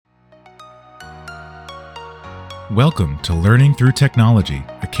Welcome to Learning Through Technology,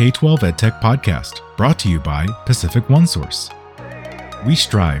 a K-12 EdTech podcast brought to you by Pacific OneSource. We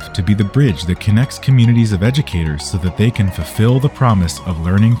strive to be the bridge that connects communities of educators so that they can fulfill the promise of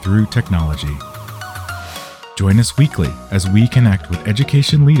learning through technology. Join us weekly as we connect with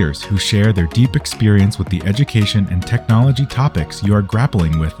education leaders who share their deep experience with the education and technology topics you are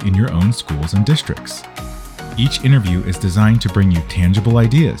grappling with in your own schools and districts. Each interview is designed to bring you tangible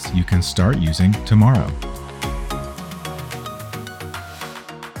ideas you can start using tomorrow.